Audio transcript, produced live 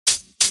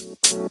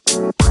Welcome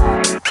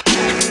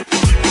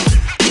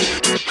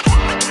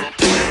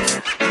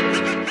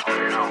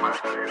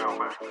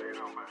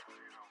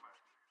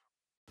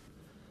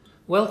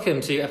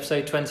to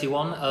episode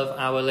 21 of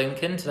Our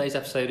Lincoln. Today's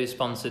episode is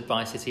sponsored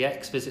by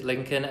CityX. Visit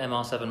Lincoln,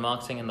 MR7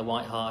 Marketing and the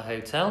White Hart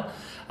Hotel.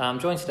 I'm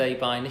joined today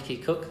by Nikki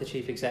Cook, the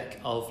Chief Exec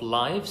of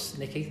Lives.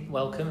 Nikki,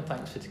 welcome and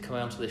thanks for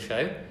coming on to the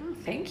show.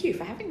 Thank you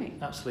for having me.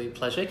 Absolute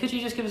pleasure. Could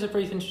you just give us a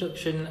brief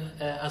introduction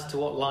as to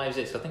what Lives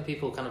is? I think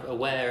people are kind of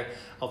aware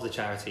of the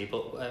charity,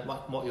 but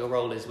what your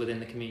role is within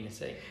the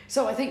community.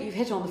 So I think you've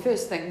hit on the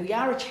first thing. We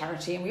are a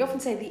charity, and we often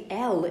say the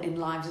L in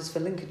Lives is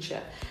for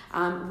Lincolnshire.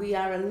 We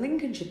are a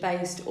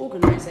Lincolnshire-based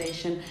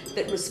organisation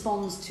that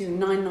responds to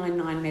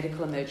 999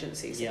 medical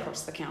emergencies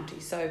across the county.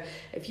 So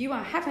if you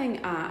are having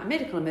a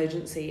medical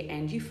emergency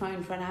and you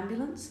phone for an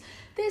ambulance,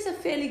 there's a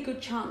fairly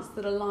good chance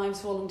that a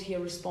Lives volunteer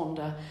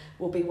responder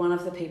will be one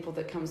of the people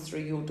that comes through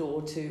your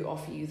door to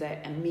offer you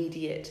that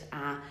immediate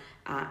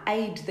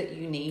aid that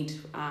you need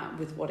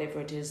with whatever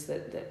it is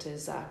that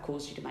has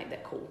caused you to make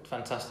that call.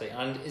 Fantastic.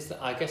 And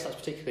I guess that's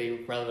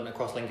particularly relevant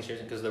across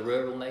Lincolnshire because of the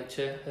rural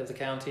nature of the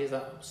county. Is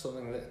that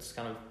something that's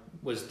kind of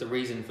was the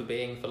reason for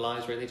being for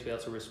Lives, really, to be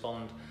able to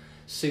respond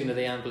sooner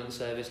the ambulance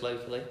service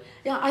locally?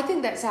 Yeah, I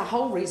think that's our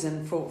whole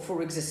reason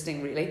for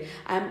existing, really.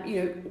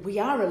 We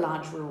are a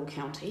large rural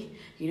county.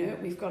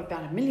 We've got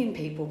about 1 million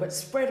people, but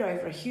spread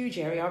over a huge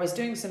area. I was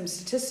doing some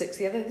statistics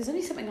the other day. There's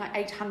only something like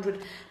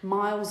 800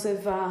 miles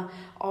of A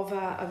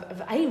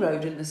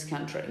road in this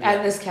country.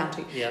 In this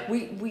county,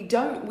 we've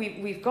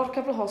got a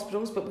couple of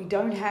hospitals, but we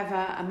don't have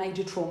a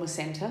major trauma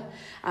centre.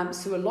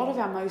 So a lot of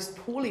our most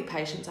poorly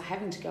patients are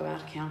having to go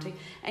out of county,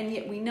 and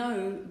yet we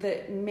know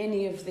that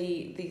many of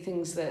the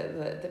things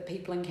that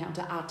people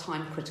encounter are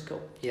time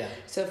critical. Yeah.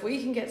 So if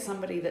we can get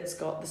somebody that's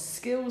got the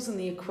skills and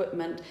the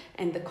equipment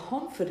and the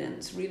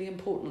confidence, really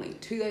importantly,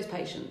 to those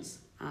patients,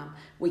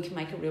 we can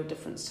make a real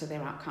difference to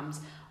their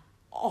outcomes,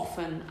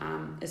 often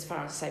as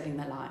far as saving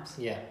their lives.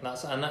 Yeah,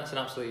 that's an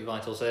absolutely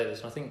vital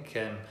service. And I think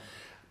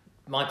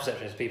my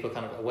perception is people are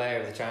kind of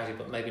aware of the charity,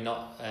 but maybe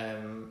not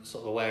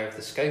sort of aware of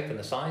the scope and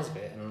the size of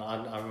it. And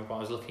I remember I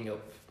was looking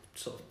up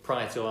sort of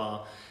prior to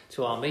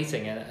our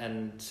meeting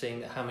and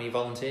seeing how many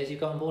volunteers you've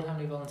got on board. How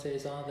many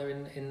volunteers are there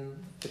in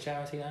the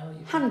charity now?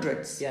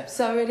 Hundreds. Yeah.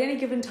 So at any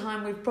given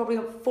time, we've probably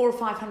got 400 or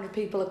 500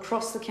 people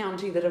across the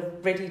county that are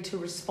ready to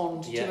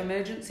respond to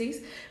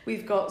emergencies.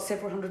 We've got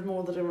several hundred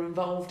more that are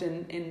involved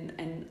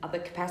in other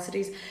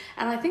capacities.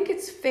 And I think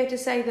it's fair to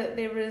say that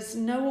there is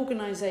no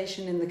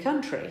organisation in the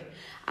country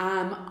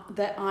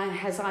that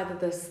has either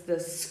the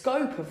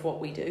scope of what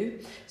we do,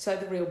 so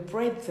the real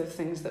breadth of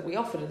things that we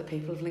offer to the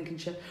people of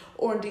Lincolnshire,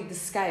 or indeed the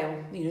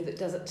scale, that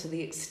does it to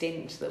the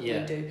extent that we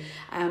do.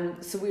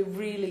 So we're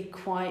really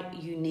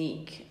quite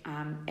unique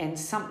and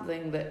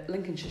something that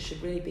Lincolnshire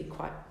should really be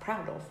quite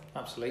proud of.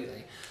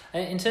 Absolutely.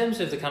 In terms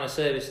of the kind of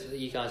service that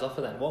you guys offer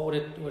then, what would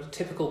a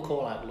typical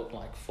call out look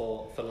like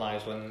for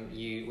Lives when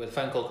a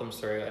phone call comes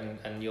through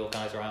and your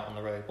guys are out on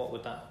the road?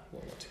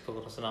 What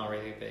typical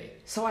scenario would be?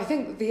 So I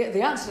think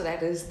the answer to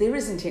that is there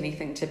isn't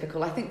anything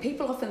typical. I think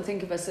people often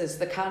think of us as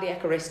the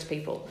cardiac arrest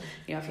people.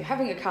 If you're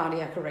having a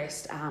cardiac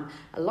arrest,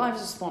 a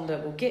Lives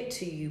responder will get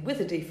to you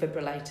with a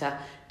defibrillator,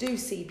 do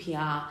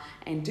CPR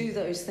and do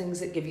those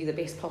things that give you the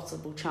best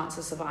possible chance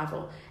of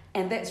survival.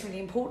 And that's really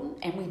important,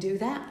 and we do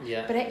that.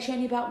 Yeah. But actually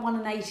only about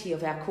 1 in 80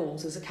 of our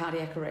calls is a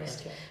cardiac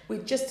arrest. Okay.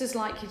 We're just as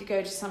likely to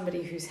go to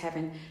somebody who's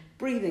having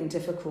breathing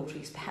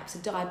difficulties, perhaps a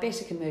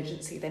diabetic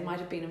emergency. They might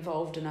have been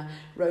involved in a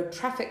road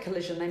traffic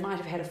collision. They might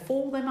have had a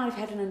fall. They might have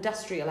had an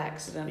industrial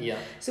accident. Yeah.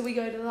 So we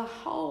go to the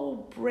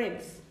whole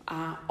breadth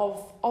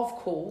of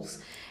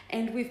calls,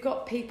 and we've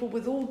got people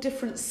with all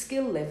different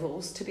skill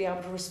levels to be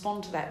able to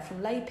respond to that,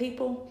 from lay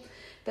people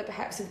that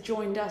perhaps have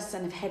joined us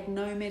and have had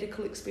no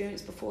medical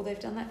experience before they've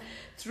done that,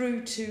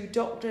 through to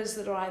doctors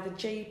that are either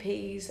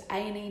GPs,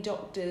 A&E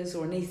doctors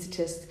or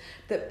anaesthetists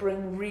that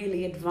bring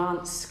really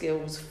advanced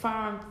skills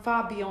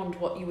far beyond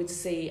what you would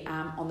see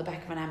on the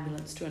back of an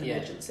ambulance to an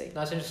emergency.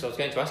 That's interesting. I was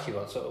going to ask you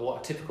what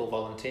a typical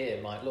volunteer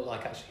might look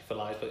like actually for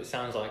Lives, but it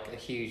sounds like a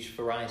huge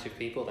variety of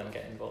people then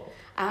get involved.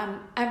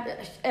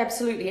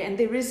 Absolutely, and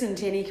there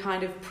isn't any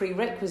kind of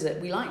prerequisite.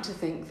 We like to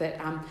think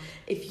that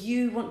if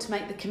you want to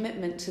make the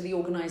commitment to the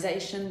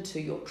organisation,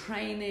 to your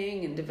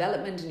training and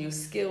development and your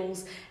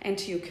skills and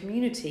to your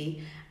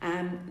community,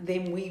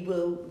 then we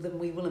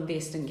will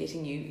invest in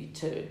getting you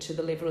to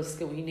the level of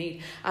skill you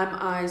need.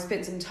 I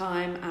spent some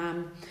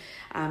time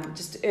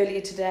just earlier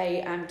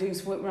today doing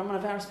some work around one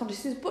of our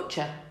responders who's a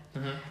butcher.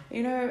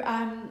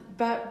 Mm-hmm.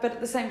 But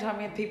at the same time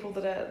we have people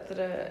that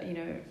are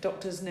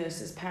doctors,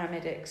 nurses,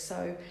 paramedics,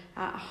 so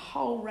a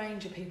whole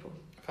range of people.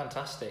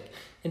 Fantastic.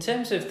 In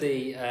terms of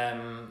the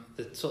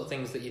sort of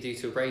things that you do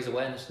to raise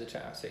awareness of the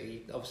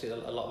charity, obviously a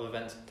lot of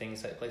events and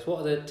things take place. What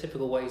are the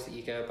typical ways that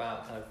you go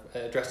about kind of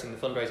addressing the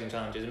fundraising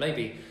challenges? And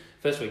maybe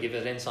firstly give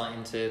us an insight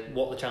into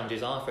what the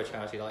challenges are for a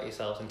charity like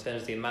yourselves in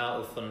terms of the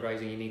amount of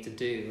fundraising you need to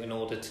do in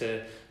order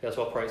to be able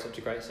to operate such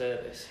a great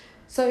service.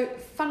 So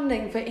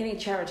funding for any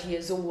charity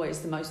is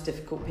always the most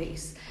difficult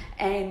piece,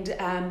 and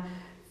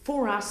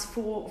for us,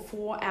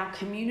 for our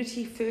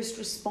community first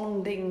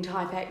responding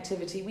type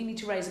activity, we need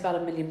to raise about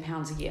 £1 million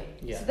a year.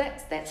 Yeah. So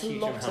that's a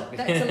Huge lot. amount.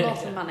 That's a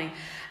lot of money,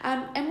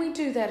 and we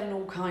do that in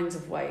all kinds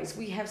of ways.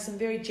 We have some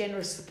very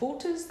generous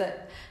supporters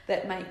that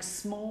make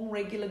small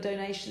regular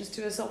donations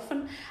to us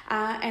often,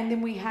 and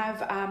then we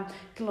have a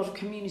lot of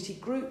community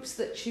groups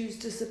that choose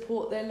to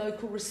support their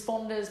local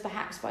responders,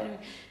 perhaps by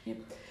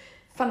doing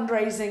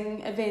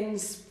fundraising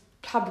events,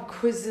 pub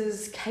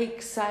quizzes,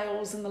 cake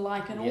sales and the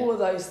like, and all of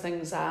those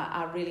things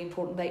are really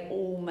important. They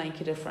all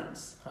make a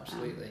difference.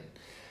 Absolutely.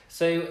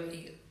 So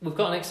we've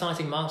got an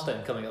exciting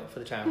milestone coming up for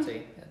the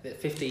charity,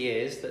 50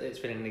 years that it's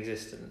been in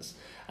existence.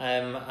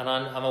 And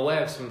I'm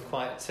aware of some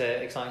quite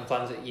exciting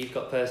plans that you've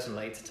got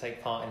personally to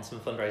take part in some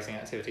fundraising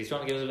activities. Do you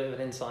want to give us a bit of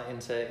an insight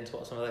into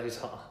what some of those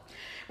are?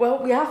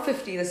 Well, we are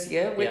 50 this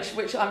year,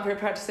 which I'm very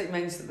proud to say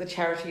means that the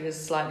charity is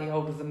slightly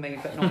older than me,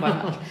 but not by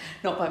much.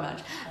 Not by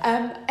much.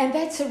 And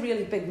that's a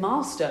really big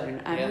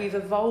milestone. And we've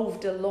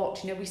evolved a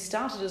lot. We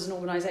started as an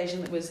organisation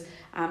that was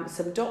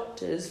some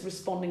doctors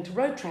responding to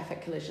road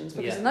traffic collisions,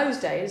 because in those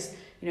days,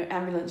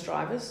 ambulance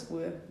drivers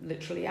were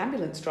literally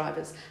ambulance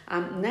drivers.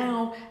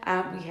 Now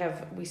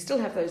we still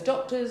have those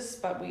doctors,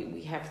 but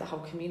we have the whole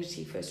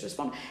community first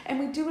respond, and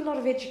we do a lot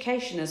of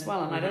education as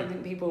well. And I don't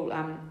think people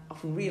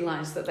often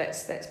realise that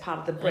that's part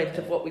of the breadth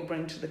of what we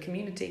bring to the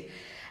community.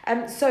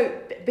 So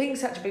being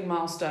such a big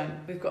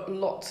milestone, we've got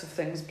lots of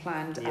things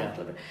planned.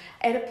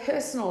 At a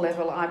personal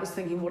level, I was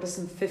thinking, what are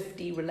some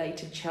 50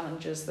 related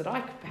challenges that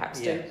I could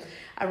perhaps do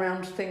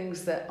around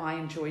things that I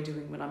enjoy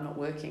doing when I'm not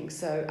working.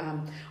 So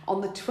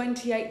on the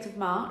 28th of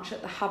March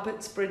at the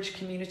Hubbards Bridge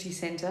Community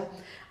Centre,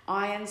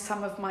 I and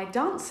some of my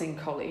dancing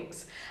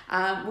colleagues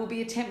will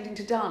be attempting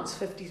to dance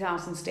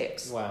 50,000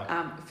 steps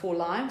for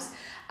Lives,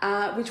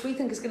 which we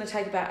think is going to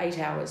take about 8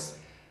 hours.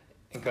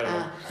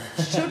 Incredible.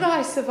 Should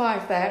I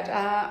survive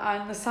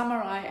that, in the summer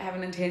I have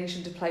an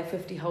intention to play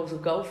 50 holes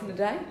of golf in a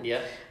day.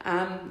 Yeah.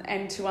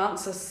 And to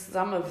answer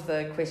some of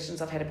the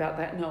questions I've had about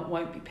that, no, it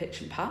won't be pitch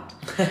and putt.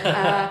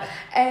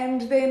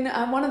 And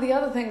then one of the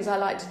other things I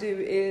like to do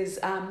is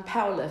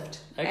power lift.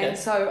 Okay. And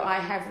so I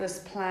have this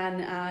plan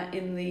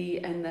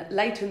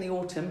later in the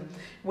autumn,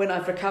 when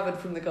I've recovered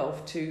from the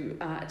golf, to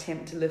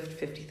attempt to lift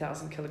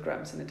 50,000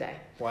 kilograms in a day.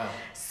 Wow.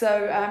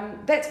 So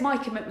that's my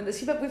commitment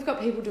this year. But we've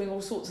got people doing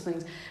all sorts of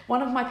things.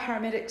 One of my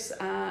paramedics,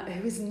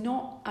 who is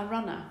not a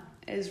runner,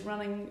 is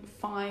running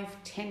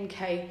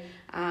 5-10k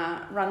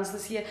runs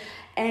this year,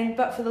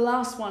 but for the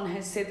last one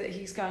has said that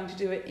he's going to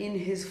do it in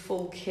his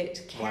full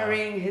kit,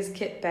 carrying his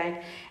kit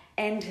bag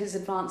and his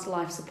advanced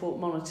life support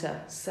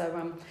monitor.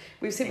 So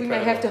we've said we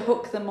may have to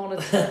hook the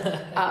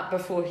monitor up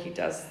before he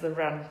does the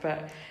run.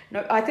 But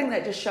no, I think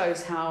that just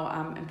shows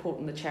how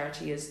important the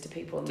charity is to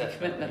people, and the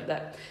commitment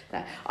that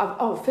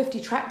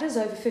 50 tractors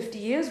over 50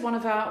 years. One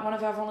of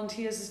our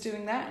volunteers is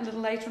doing that a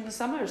little later in the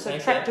summer. So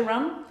tractor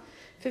run.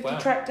 50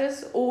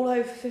 tractors, all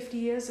over 50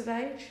 years of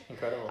age.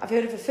 Incredible. I've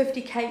heard of a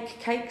 50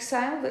 cake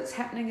sale that's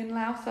happening in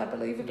Louth, I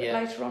believe, a bit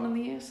later on in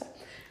the year. So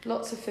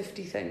lots of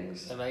 50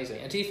 things.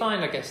 Amazing. And do you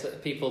find, I guess,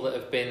 that people that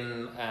have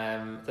been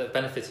that have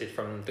benefited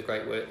from the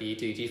great work that you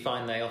do you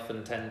find they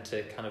often tend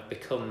to kind of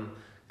become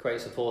great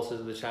supporters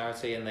of the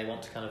charity, and they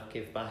want to kind of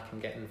give back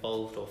and get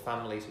involved, or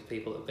families of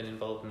people that have been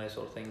involved in those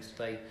sort of things, do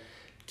they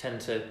tend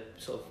to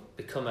sort of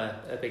become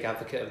a big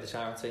advocate of the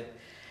charity?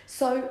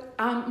 So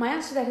my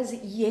answer to that is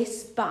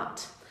yes,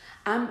 but.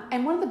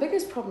 And one of the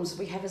biggest problems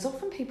we have is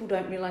often people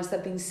don't realise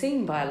they've been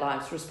seen by a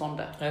Lives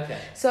responder. Okay.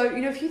 So,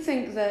 if you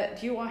think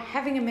that you are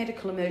having a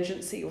medical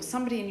emergency, or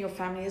somebody in your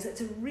family is,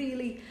 it's a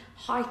really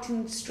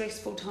heightened,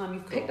 stressful time.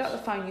 You've picked up the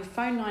phone, you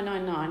phone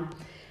 999,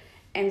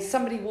 and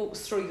somebody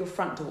walks through your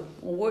front door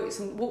or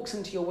walks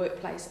into your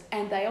workplace,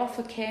 and they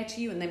offer care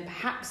to you, and then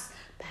perhaps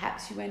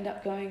you end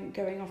up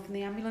going off in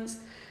the ambulance.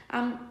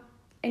 And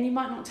you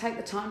might not take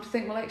the time to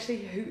think, well,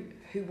 actually,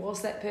 who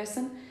was that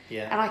person?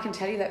 Yeah. And I can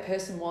tell you that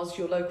person was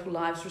your local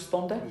Lives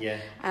responder. Yeah.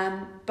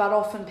 But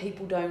often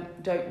people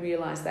don't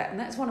realise that. And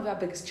that's one of our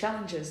biggest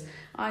challenges.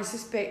 I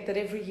suspect that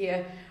every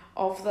year,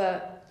 of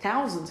the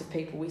thousands of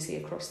people we see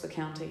across the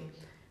county,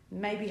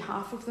 maybe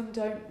half of them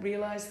don't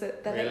realise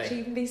that they've actually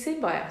even been seen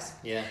by us.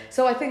 Yeah.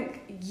 So I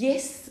think,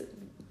 yes,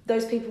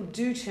 those people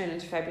do turn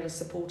into fabulous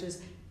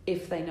supporters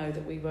if they know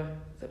that we were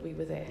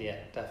there. Yeah,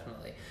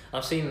 definitely.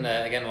 I've seen,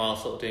 again, while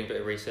sort of doing a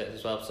bit of research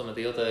as well, some of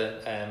the other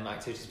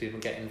activities people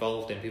get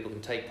involved in. People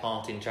can take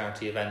part in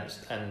charity events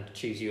and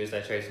choose you as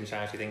their chosen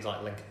charity, things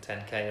like Lincoln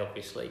 10K,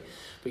 obviously.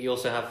 But you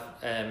also have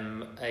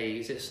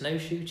is it a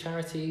snowshoe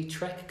charity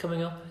trek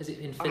coming up? Is it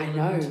in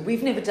Finland? I know.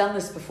 We've never done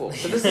this before,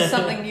 so this is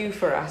something new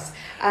for us.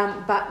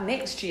 But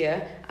next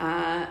year,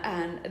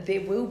 and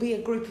there will be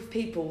a group of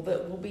people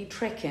that will be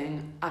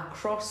trekking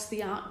across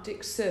the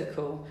Arctic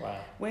Circle,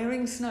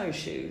 wearing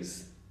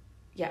snowshoes,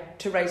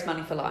 to raise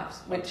money for Lives,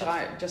 which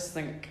I just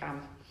think...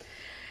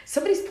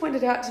 Somebody's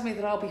pointed out to me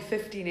that I'll be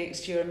 50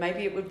 next year, and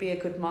maybe it would be a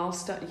good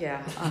milestone.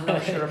 Yeah, I'm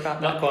not sure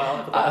about that. Not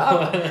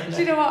quite. Do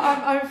you know what?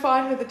 I'm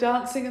fine with the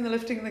dancing and the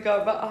lifting and the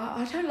go, but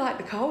I don't like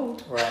the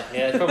cold. Right.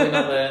 Yeah, it's probably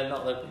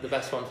not the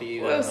best one for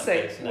you. We'll see.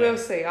 Case, no. We'll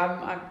see.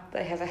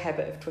 They have a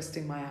habit of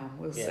twisting my arm.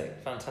 We'll see.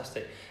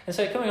 Fantastic. And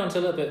so coming on to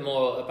a little bit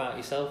more about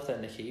yourself then,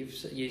 Nikki,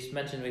 you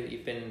mentioned that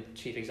you've been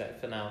chief exec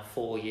for now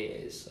 4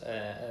 years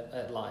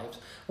at Lives.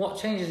 What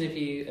changes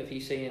have you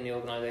seen in the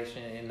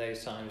organisation in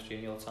those times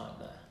during your time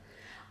there?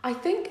 I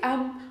think,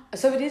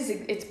 so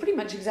it's pretty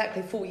much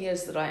exactly 4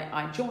 years that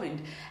I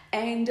joined,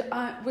 and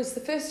it was the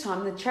first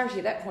time the charity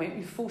at that point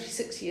was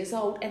 46 years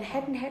old and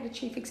hadn't had a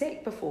chief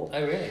exec before.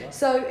 Oh, really? Wow.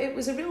 So it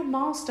was a real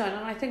milestone,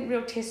 and I think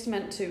real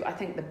testament to, I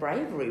think, the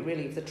bravery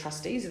really of the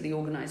trustees of the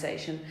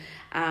organisation,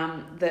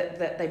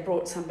 that they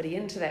brought somebody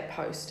into that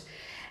post.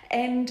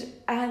 And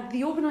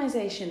the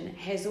organisation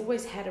has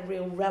always had a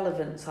real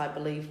relevance, I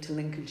believe, to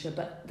Lincolnshire,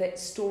 but that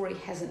story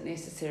hasn't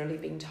necessarily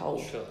been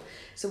told. Sure.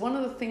 So one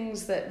of the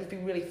things that we've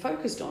been really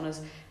focused on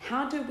is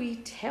how do we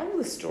tell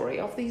the story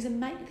of these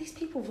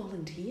people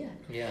volunteer.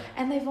 Yeah.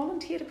 And they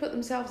volunteer to put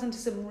themselves into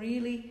some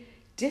really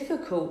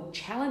difficult,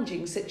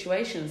 challenging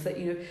situations that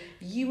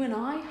you and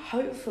I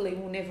hopefully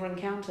will never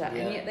encounter,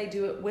 and yet they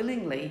do it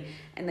willingly,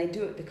 and they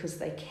do it because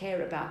they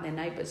care about their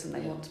neighbours and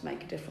they want to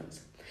make a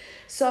difference.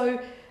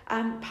 So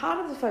part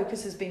of the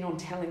focus has been on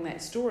telling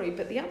that story,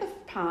 but the other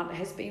part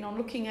has been on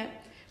looking at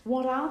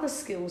what are the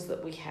skills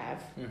that we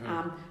have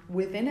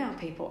within our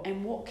people,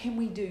 and what can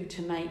we do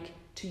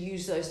to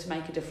use those to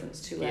make a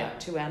difference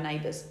to our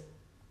neighbours.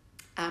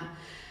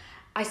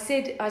 I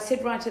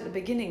said right at the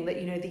beginning that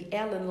the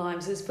L in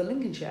Lives is for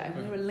Lincolnshire,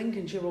 and we're a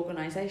Lincolnshire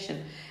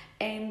organisation,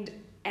 and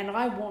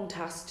I want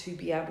us to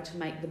be able to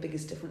make the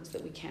biggest difference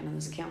that we can in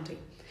this county.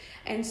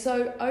 And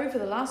so over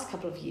the last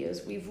couple of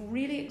years, we've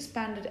really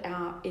expanded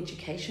our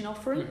education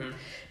offering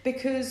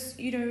because,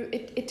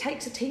 it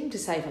takes a team to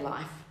save a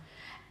life.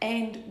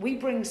 And we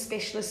bring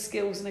specialist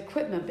skills and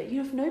equipment, but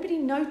if nobody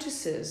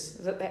notices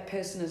that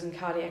person is in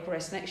cardiac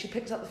arrest and actually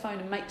picks up the phone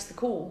and makes the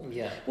call,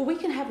 well, we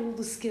can have all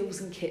the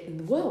skills and kit in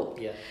the world.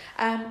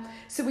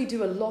 So we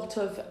do a lot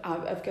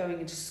of going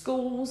into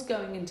schools,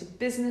 going into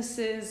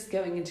businesses,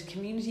 going into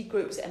community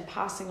groups, and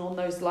passing on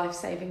those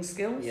life-saving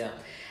skills.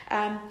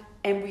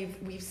 And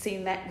we've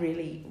seen that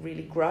really,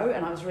 really grow.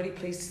 And I was really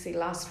pleased to see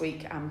last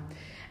week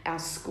our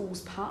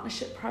schools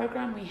partnership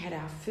program. We had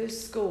our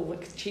first school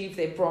which achieved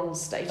their bronze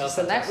status,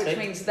 which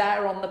means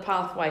they're on the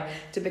pathway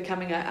to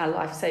becoming a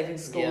life-saving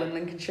school in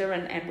Lincolnshire,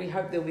 and we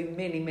hope there'll be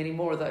many, many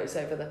more of those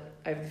over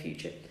the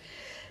future.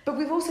 But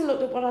we've also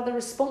looked at what other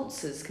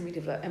responses can we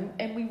develop,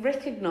 and we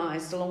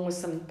recognised, along with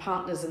some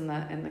partners in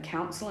the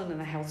council and in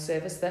the health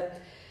service,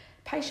 that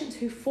patients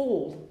who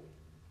fall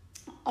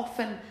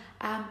often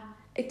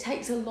it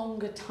takes a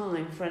longer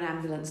time for an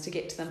ambulance to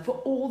get to them for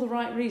all the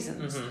right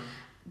reasons.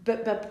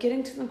 But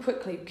getting to them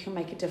quickly can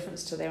make a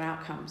difference to their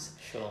outcomes.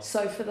 Sure.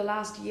 So for the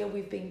last year,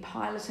 we've been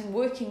piloting,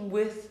 working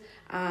with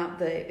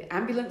the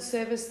ambulance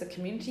service, the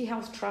Community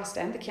Health Trust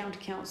and the County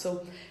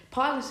Council,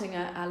 piloting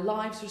a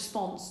Lives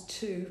response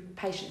to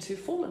patients who've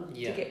fallen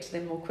to get to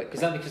them more quickly.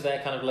 Is that because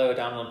they're kind of lower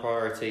down on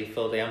priority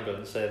for the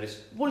ambulance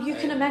service? Well, you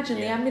can imagine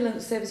the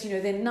ambulance service,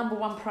 their number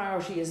one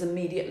priority is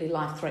immediately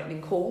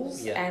life-threatening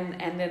calls,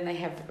 and then they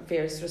have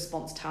various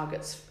response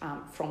targets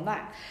from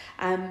that.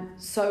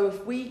 So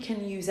if we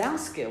can use our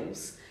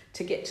skills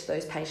to get to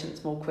those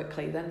patients more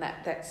quickly, then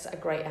that's a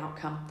great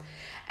outcome.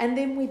 And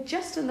then we're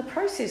just in the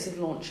process of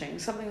launching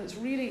something that's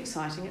really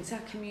exciting. It's our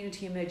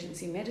community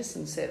emergency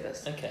medicine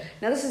service. Okay.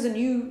 Now this is a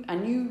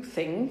new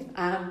thing.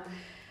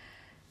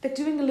 They're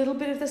doing a little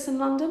bit of this in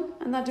London,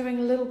 and they're doing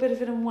a little bit of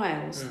it in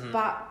Wales.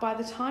 But by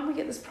the time we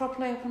get this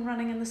properly up and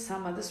running in the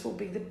summer, this will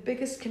be the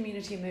biggest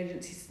community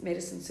emergency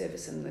medicine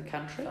service in the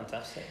country.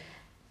 Fantastic.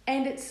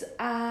 And it's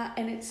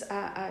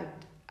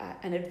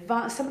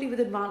somebody with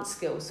advanced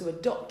skills, so a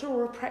doctor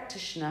or a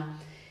practitioner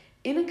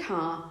in a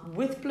car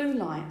with blue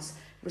lights,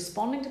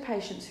 responding to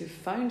patients who've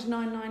phoned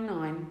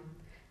 999.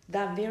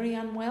 They're very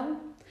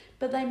unwell,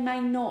 but they may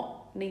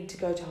not need to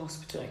go to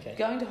hospital. Okay.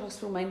 Going to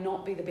hospital may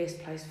not be the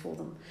best place for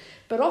them.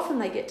 But often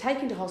they get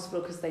taken to hospital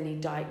because they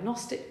need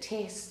diagnostic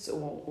tests,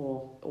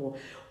 or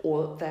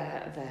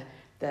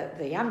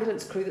the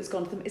ambulance crew that's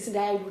gone to them isn't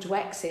able to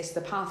access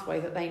the pathway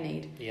that they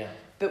need.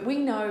 But we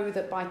know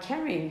that by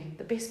carrying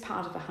the best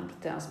part of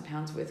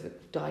 £100,000 worth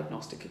of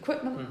diagnostic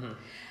equipment,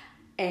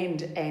 and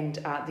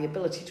the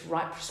ability to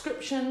write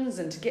prescriptions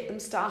and to get them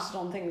started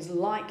on things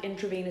like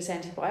intravenous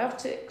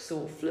antibiotics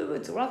or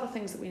fluids or other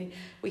things that we need,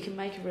 we can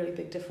make a really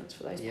big difference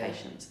for those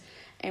patients.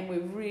 And we're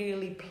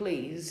really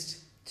pleased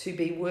to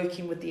be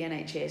working with the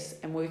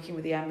NHS and working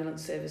with the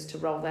ambulance service to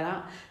roll that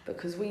out,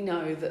 because we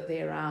know that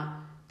there are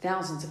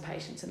thousands of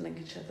patients in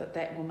Lincolnshire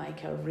that will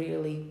make a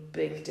really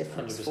big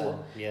difference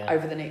for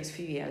over the next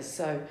few years.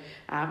 So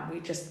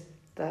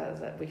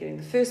we're getting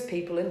the first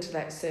people into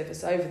that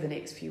service over the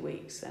next few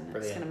weeks, and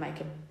Brilliant. it's going to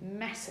make a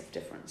massive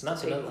difference. And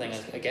that's another thing,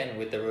 again,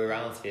 with the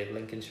rurality of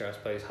Lincolnshire, I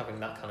suppose, having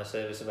that kind of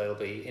service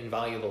available be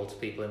invaluable to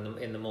people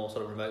in the more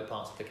sort of remote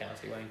parts of the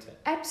county, won't it?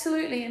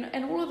 Absolutely,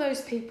 and all of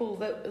those people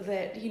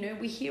that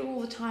we hear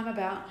all the time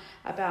about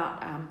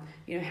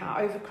how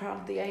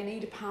overcrowded the A&E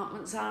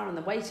departments are and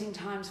the waiting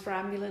times for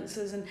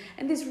ambulances,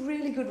 and there's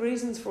really good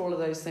reasons for all of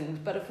those things.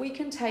 But if we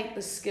can take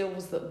the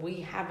skills that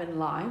we have in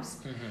lives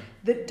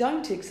that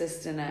don't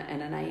exist in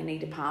an A&E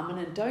department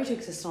and don't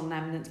exist on an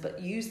ambulance,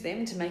 but use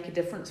them to make a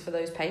difference for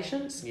those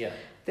patients,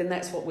 then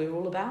that's what we're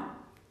all about.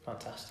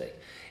 Fantastic.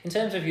 In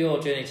terms of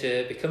your journey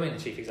to becoming the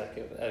Chief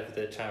Executive of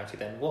the charity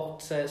then,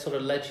 what sort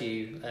of led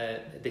you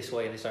this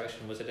way, in this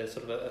direction? Was it a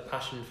sort of a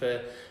passion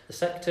for the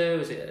sector?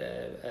 Was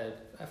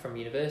it from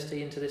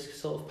university into this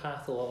sort of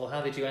path, or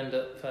how did you end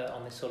up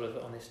on this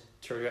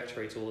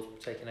trajectory towards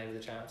taking over the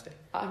charity?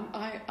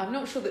 I'm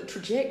not sure that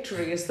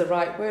trajectory is the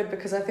right word,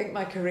 because I think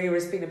my career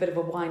has been a bit of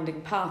a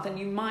winding path, and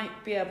you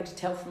might be able to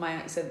tell from my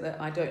accent that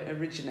I don't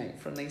originate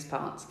from these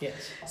parts. Yes.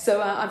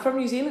 So I'm from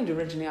New Zealand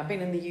originally. I've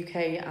been in the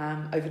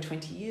UK over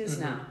 20 years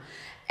now.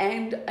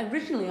 And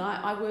originally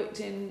I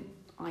worked in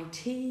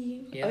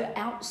IT,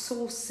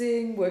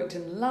 outsourcing, worked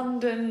in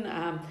London,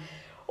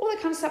 all that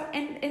kind of stuff.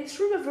 And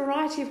through a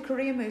variety of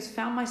career moves,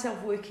 found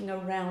myself working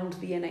around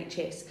the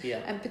NHS.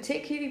 And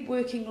particularly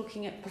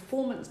looking at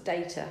performance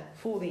data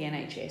for the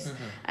NHS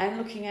and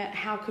looking at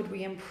how could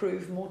we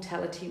improve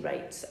mortality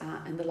rates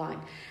and the like.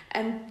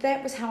 And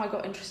that was how I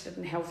got interested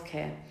in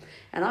healthcare.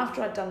 And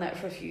after I'd done that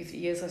for a few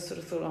years, I sort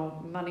of thought,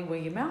 oh, money where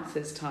your mouth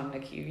is, Tom,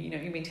 Nick.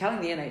 You've been telling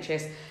the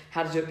NHS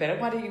how to do it better.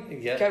 Why don't you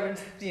go and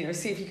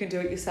see if you can do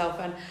it yourself?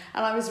 And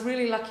I was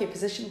really lucky. A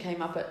position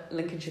came up at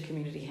Lincolnshire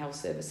Community Health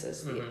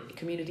Services, the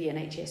Community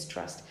NHS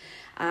Trust.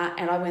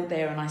 And I went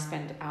there and I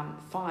spent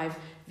 5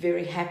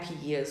 very happy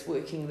years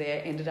working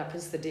there, ended up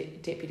as the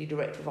Deputy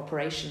Director of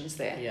Operations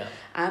there,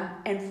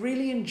 and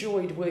really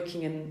enjoyed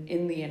working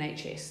in the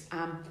NHS.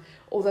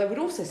 Although I would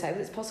also say that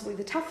it's possibly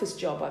the toughest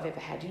job I've ever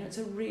had. It's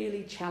a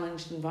really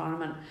challenged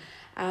environment.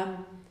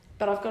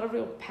 But I've got a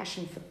real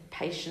passion for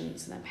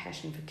patients and a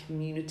passion for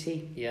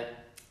community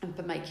and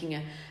for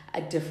making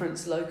a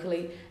difference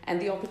locally.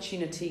 And the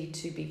opportunity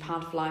to be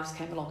part of Lives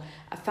came along.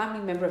 A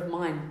family member of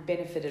mine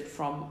benefited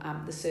from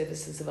the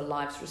services of a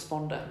Lives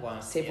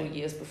responder several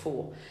years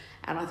before.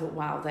 And I thought,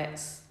 wow,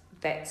 that's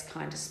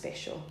kind of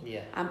special.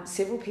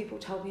 Several people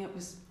told me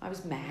I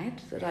was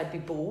mad, that I'd be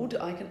bored.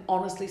 I can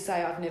honestly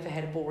say I've never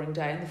had a boring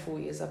day in the 4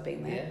 years I've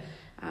been there.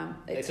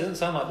 It doesn't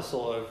sound like the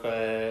sort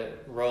of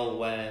role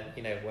where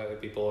it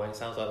would be boring. It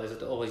sounds like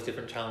there's always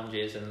different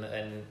challenges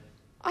and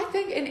I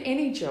think in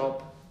any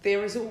job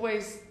there is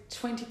always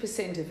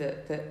 20% of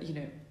it that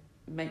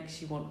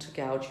makes you want to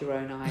gouge your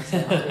own eyes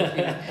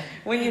out.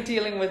 When you're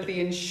dealing with the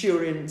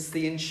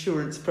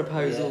insurance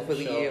proposal for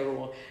the year,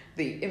 or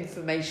the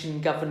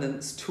information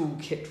governance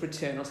toolkit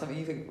return or something,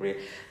 you think,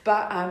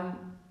 but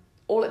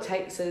all it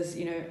takes is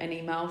an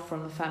email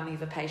from the family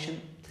of a patient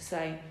to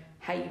say,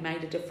 hey, you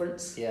made a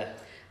difference.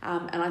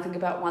 And I think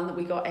about one that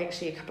we got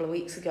actually a couple of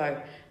weeks ago,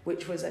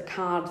 which was a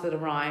card that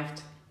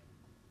arrived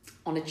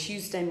on a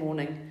Tuesday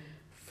morning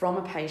from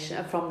a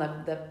patient, from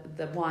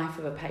the wife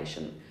of a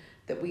patient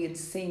that we had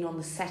seen on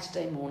the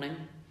Saturday morning,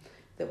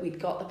 that we'd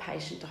got the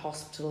patient to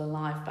hospital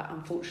alive, but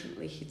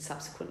unfortunately he'd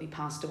subsequently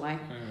passed away.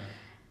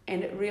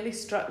 And it really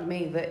struck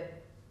me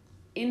that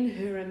in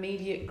her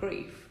immediate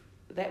grief,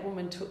 that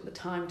woman took the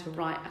time to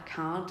write a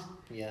card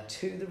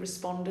to the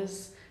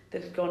responders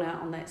that had gone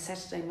out on that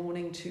Saturday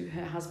morning to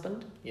her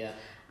husband.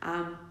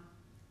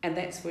 And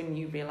that's when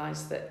you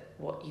realise that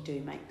what you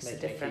do makes a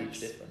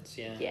difference. A huge difference,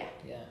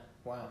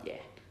 Wow.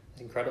 It's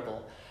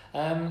incredible.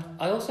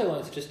 I also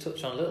wanted to just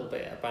touch on a little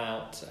bit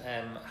about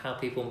how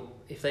people,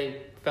 if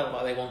they felt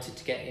like they wanted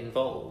to get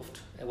involved,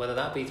 whether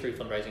that be through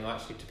fundraising or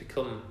actually to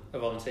become a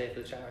volunteer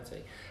for the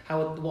charity,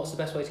 what's the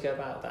best way to go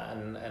about that?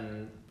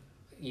 And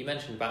you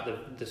mentioned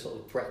about the sort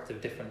of breadth of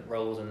different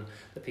roles and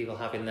that people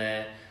have in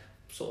their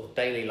sort of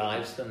daily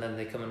lives, and then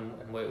they come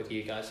and work with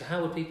you guys. So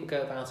how would people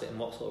go about it, and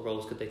what sort of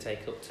roles could they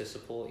take up to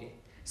support you?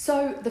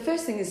 So the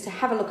first thing is to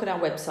have a look at our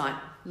website,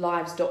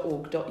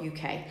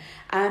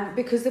 lives.org.uk,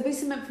 because there'll be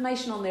some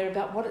information on there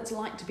about what it's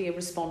like to be a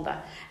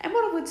responder. And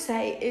what I would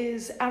say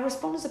is our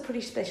responders are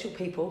pretty special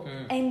people,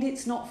 and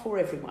it's not for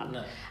everyone.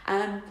 No.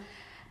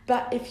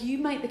 But if you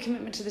make the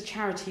commitment to the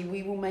charity,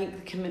 we will make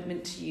the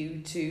commitment to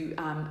you to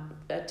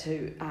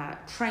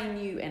train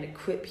you and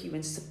equip you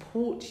and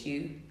support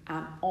you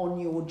on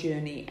your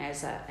journey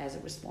as a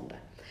responder.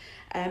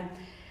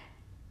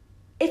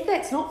 If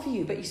that's not for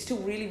you, but you still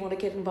really want to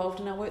get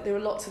involved in our work, there are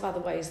lots of other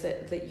ways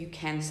that you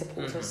can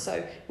support us.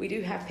 So we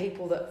do have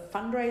people that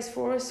fundraise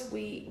for us.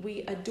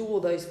 We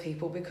adore those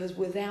people, because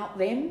without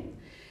them,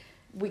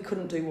 we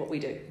couldn't do what we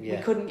do. Yeah.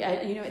 We couldn't,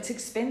 it's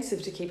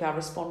expensive to keep our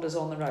responders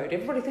on the road.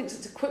 Everybody thinks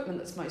it's equipment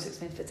that's most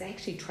expensive. It's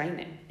actually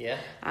training. Yeah.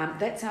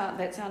 That's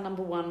our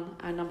number one,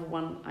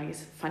 I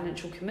guess,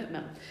 financial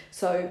commitment.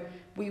 So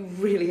we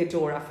really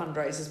adore our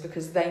fundraisers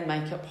because they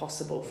make it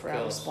possible for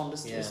our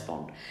responders to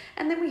respond.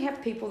 And then we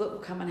have people that will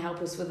come and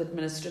help us with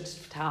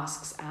administrative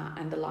tasks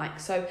and the like.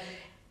 So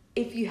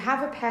if you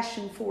have a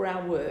passion for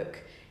our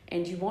work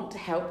and you want to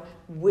help,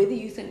 whether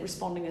you think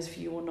responding is for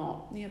you or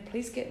not,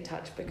 please get in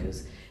touch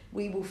because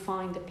we will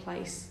find a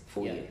place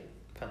for you.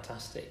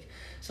 Fantastic.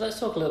 So let's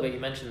talk a little bit, you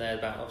mentioned there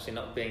about obviously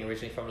not being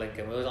originally from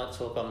Lincoln. We always like to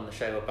talk on the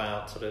show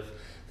about sort of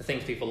the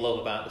things people love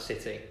about the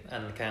city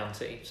and the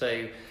county.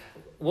 So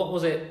what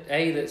was it,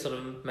 that sort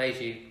of made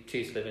you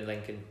choose to live in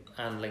Lincoln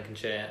and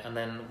Lincolnshire, and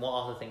then what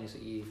are the things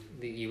that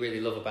you really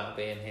love about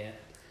being here?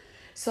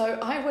 So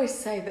I always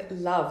say that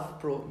love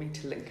brought me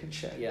to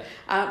Lincolnshire.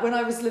 Yeah. When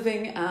I was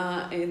living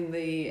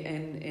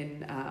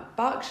in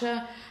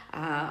Berkshire,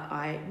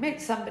 I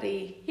met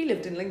somebody. He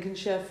lived in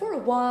Lincolnshire for a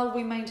while.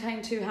 We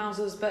maintained 2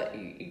 houses, but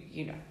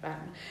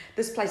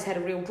this place had a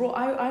real draw.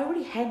 I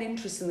already had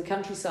interest in the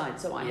countryside,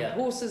 so I had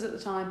horses at the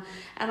time,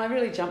 and I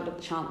really jumped at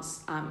the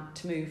chance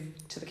to move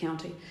to the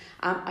county.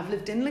 I've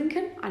lived in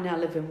Lincoln. I now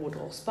live in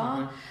Woodall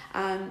Spa.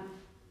 Mm-hmm.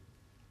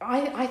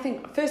 I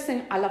think first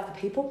thing, I love the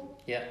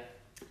people. Yeah.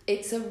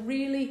 It's a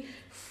really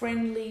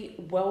friendly,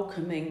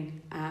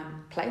 welcoming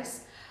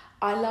place.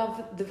 I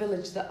love the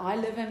village that I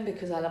live in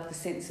because I love the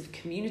sense of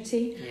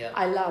community. Yeah.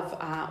 I love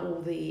all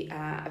the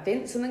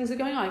events and things that are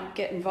going on. I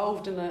get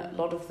involved in a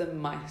lot of them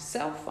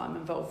myself. I'm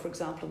involved, for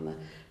example, in the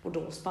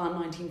Woodall Spa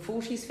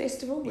 1940s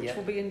Festival, which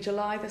will be in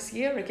July this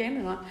year again,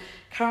 and I'm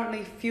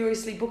currently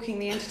furiously booking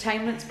the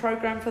entertainments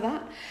program for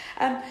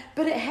that.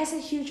 But it has a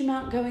huge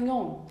amount going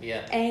on.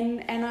 Yeah.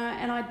 And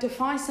I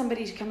defy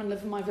somebody to come and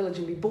live in my village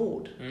and be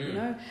bored.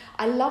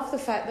 I love the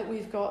fact that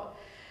we've got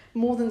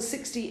more than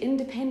 60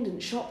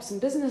 independent shops and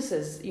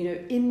businesses,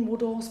 in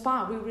Woodall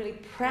Spa. We're really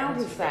proud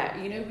of that.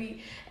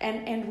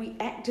 We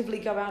actively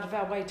go out of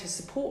our way to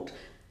support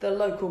the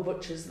local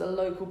butchers, the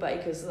local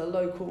bakers, the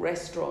local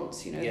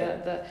restaurants,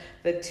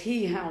 the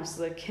tea house,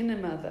 the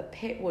kinema, the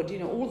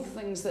Petwood, all the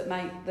things that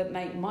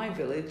make my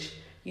village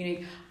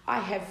unique. I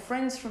have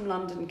friends from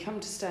London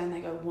come to stay and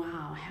they go,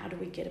 wow, how do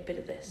we get a bit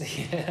of this?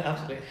 Yeah,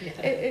 absolutely.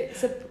 Yeah.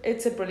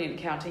 It's a brilliant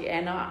county,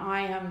 and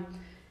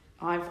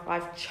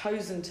I've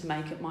chosen to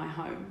make it my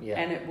home,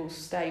 and it will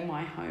stay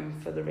my home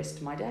for the rest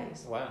of my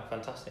days. Wow,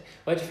 fantastic.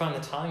 Where did you find the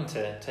time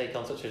to take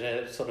on such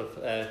a sort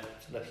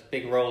of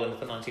big role in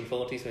the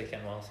 1940s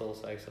weekend whilst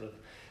also sort of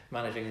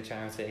managing a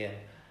charity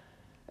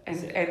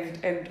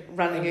and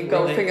running and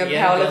golfing and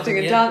powerlifting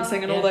and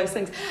dancing and all those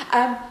things?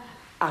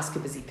 Ask a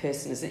busy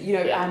person, isn't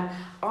it?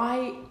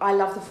 I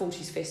love the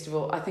 40s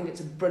Festival. I think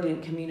it's a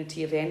brilliant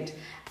community event,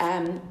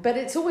 but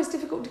it's always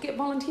difficult to get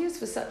volunteers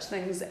for such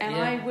things. And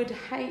I would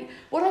hate...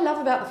 What I love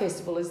about the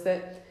festival is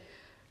that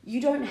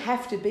you don't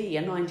have to be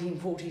a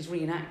 1940s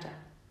reenactor,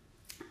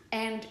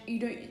 and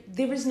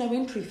there is no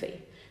entry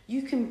fee.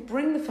 You can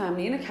bring the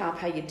family in a car,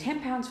 pay you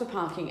 £10 for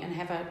parking, and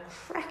have a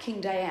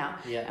cracking day out.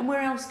 Yeah. And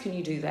where else can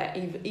you do that?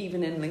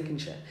 Even in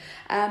Lincolnshire.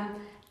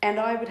 And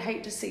I would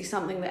hate to see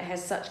something that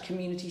has such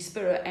community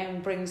spirit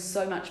and brings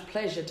so much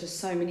pleasure to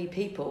so many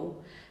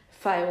people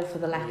fail for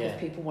the lack of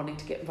people wanting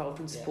to get involved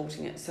in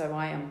supporting it. So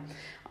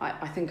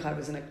I think I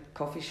was in a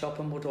coffee shop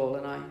in Woodall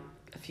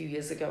a few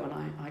years ago,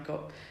 and I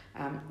got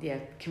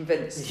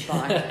convinced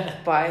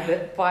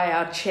by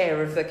our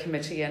chair of the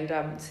committee,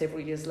 and several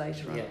years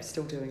later I'm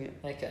still doing it.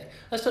 Okay,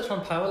 let's touch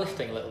on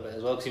powerlifting a little bit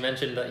as well, because you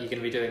mentioned that you're going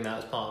to be doing that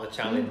as part of a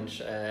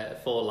challenge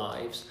for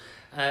Lives.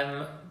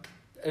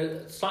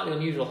 A slightly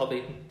unusual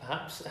hobby,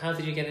 perhaps. How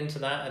did you get into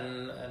that,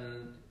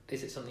 and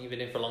is it something you've been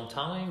doing for a long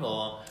time,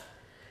 or...?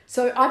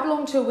 So I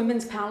belong to a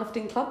women's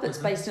powerlifting club that's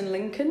based in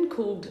Lincoln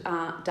called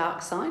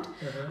Dark Side,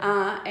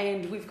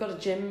 and we've got a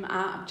gym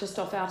just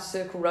off Outer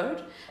Circle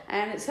Road,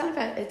 and it's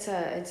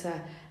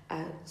a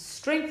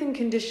strength and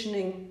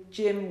conditioning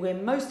gym where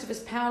most of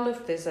us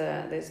powerlift.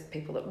 There's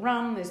people that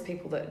run, there's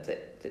people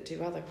that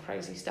do other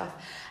crazy stuff,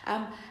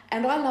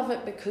 and I love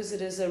it because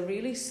it is a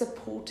really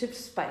supportive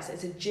space.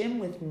 It's a gym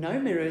with no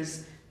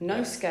mirrors,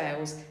 no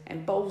scales,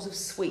 and bowls of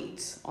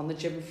sweets on the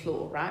gym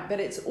floor, right? But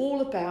it's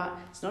not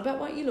about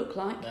what you look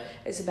like. No.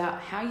 It's about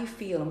how you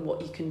feel and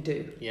what you can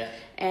do. Yeah.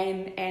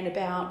 And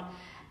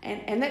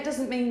that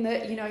doesn't mean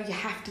that, you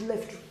have to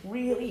lift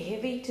really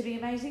heavy to be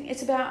amazing.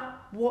 It's about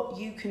what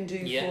you can do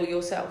for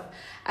yourself.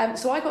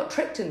 So I got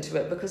tricked into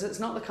it because it's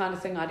not the kind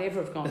of thing I'd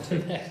ever have gone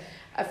to.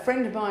 A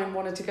friend of mine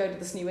wanted to go to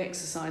this new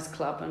exercise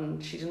club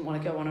and she didn't want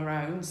to go on her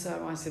own.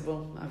 So I said,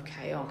 well,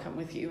 okay, I'll come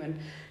with you. And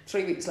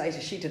 3 weeks later,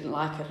 she didn't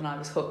like it and I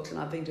was hooked, and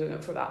I've been doing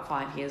it for about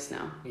 5 years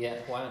now. Yeah,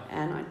 wow.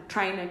 And I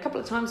train a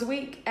couple of times a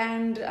week,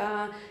 and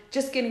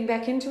just getting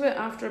back into it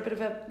after a bit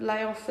of a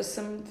layoff for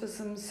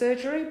some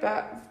surgery,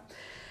 but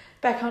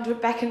back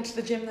into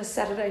the gym this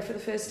Saturday for the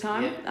first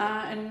time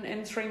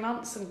in 3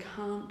 months, and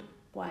can't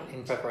weight.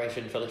 In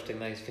preparation for lifting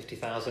those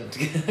 50,000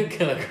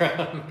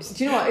 kilograms.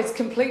 Do you know what? It's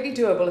completely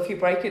doable if you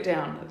break it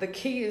down. The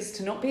key is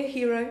to not be a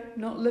hero,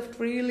 not lift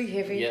really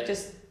heavy,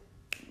 just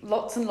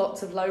lots and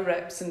lots of low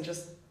reps, and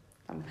just,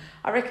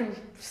 I reckon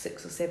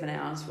 6 or 7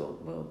 hours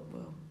we'll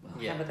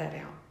hammer that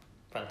out.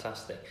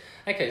 Fantastic.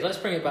 Okay, let's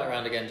bring it back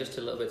around again just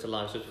a little bit to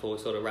lives before we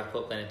sort of wrap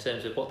up then, in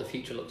terms of what the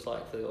future looks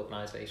like for the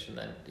organisation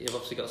then. You've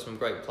obviously got some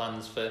great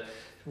plans for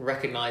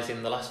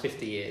recognising the last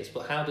 50 years,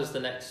 but how does the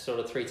next sort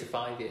of 3 to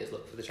 5 years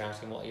look for the charity,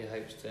 and what are your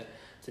hopes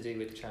to do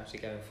with the charity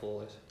going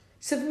forward?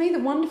 So for me, the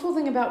wonderful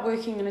thing about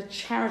working in a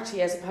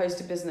charity as opposed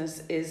to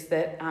business is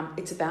that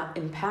it's about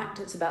impact,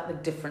 it's about the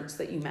difference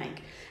that you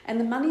make. And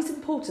the money's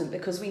important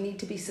because we need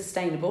to be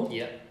sustainable.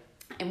 Yeah.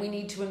 And we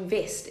need to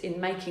invest in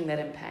making that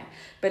impact.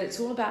 But it's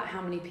all about how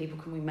many people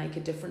can we make a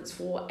difference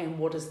for, and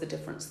what is the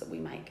difference that we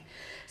make.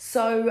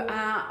 So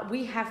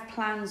we have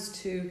plans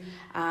to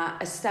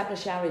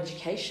establish our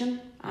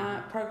education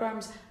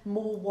programs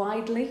more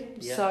widely.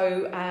 Yeah.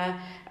 So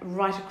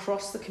right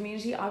across the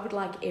community, I would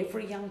like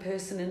every young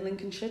person in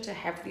Lincolnshire to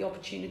have the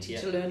opportunity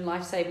to learn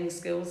life-saving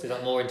skills. So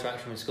like more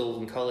interaction with schools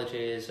and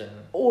colleges and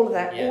all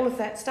of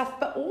that stuff,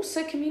 but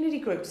also community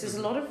groups. There's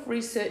a lot of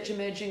research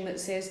emerging that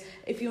says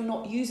if you're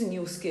not using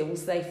your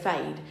skills, they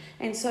fade.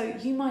 And so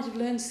you might have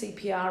learned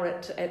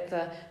CPR at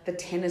the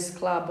tennis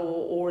club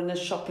or in a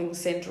shopping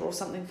centre or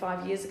something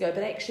 5 years ago,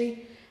 but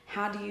actually,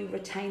 how do you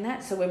retain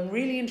that? So I'm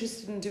really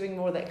interested in doing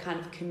more of that kind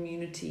of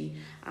community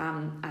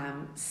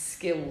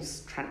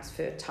skills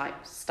transfer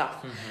type stuff.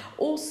 Mm-hmm.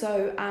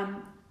 Also,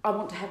 I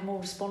want to have more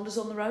responders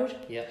on the road,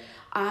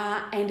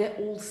 and at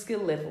all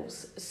skill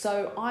levels.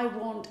 So I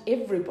want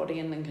everybody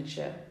in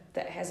Lincolnshire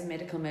that has a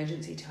medical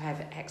emergency to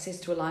have access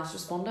to a lives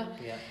responder.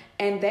 Yeah.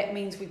 And that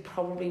means we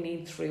probably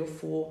need 3 or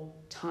 4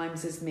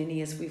 times as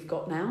many as we've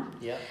got now.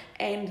 Yeah.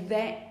 And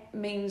that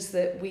means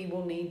that we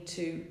will need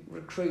to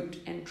recruit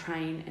and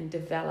train and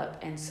develop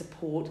and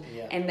support,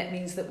 and that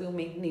means that we'll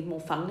need more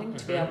funding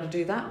to be able to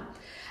do that.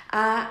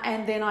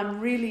 And then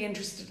I'm really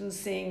interested in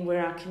seeing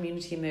where our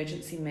community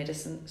emergency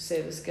medicine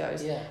service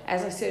goes. Yeah.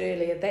 As I said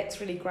earlier,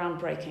 that's really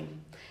groundbreaking.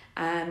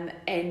 And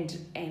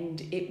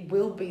it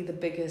will be the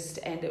biggest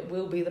and it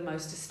will be the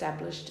most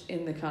established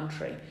in the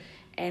country.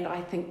 And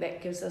I think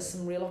that gives us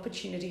some real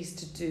opportunities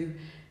to do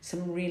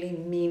some really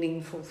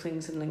meaningful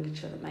things in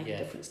Lincolnshire that make a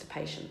difference to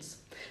patients.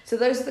 So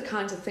those are the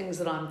kinds of things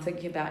that I'm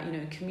thinking about,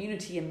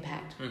 community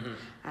impact,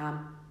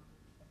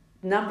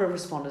 number of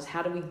responders,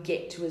 how do we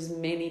get to as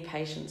many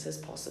patients as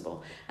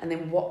possible? And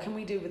then what can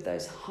we do with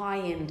those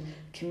high-end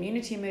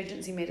community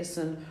emergency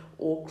medicine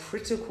or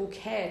critical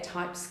care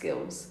type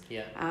skills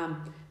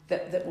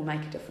that will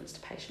make a difference to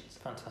patients?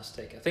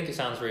 Fantastic. I think it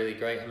sounds really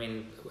great. I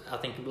mean, I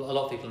think a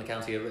lot of people in the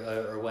county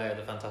are aware of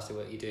the fantastic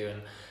work you do,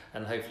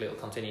 and hopefully it will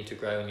continue to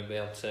grow and you'll be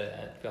able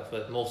to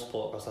offer more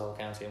support across the whole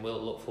county, and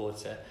we'll look forward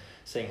to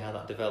seeing how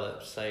that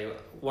develops. So I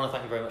want to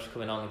thank you very much for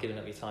coming on and giving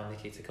up your time,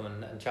 Nikki, to come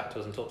and chat to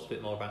us and talk to us a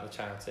bit more about the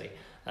charity.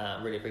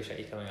 Really appreciate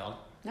you coming on.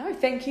 No,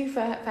 thank you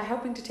for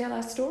helping to tell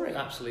our story.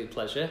 Absolute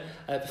pleasure.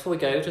 Before we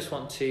go, just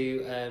want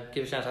to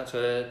give a shout out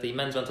to the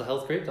men's mental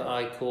health group that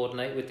I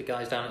coordinate with the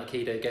guys down at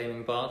Aikido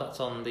Gaming Bar.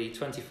 That's on the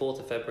 24th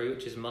of February,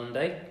 which is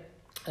Monday.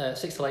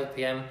 6 to 8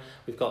 p.m.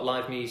 We've got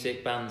live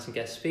music, bands and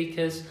guest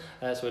speakers.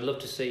 So we'd love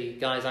to see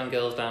guys and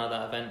girls down at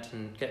that event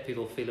and get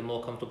people feeling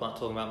more comfortable about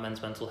talking about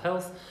men's mental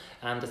health.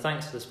 And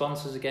thanks to the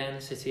sponsors again,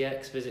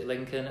 CityX, Visit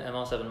Lincoln,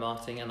 MR7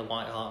 Marketing and the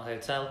White Hart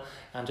Hotel.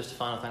 And just a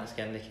final thanks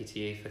again, Nikki, to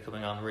you for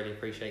coming on. Really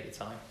appreciate your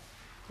time.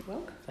 You're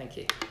welcome. Thank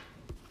you.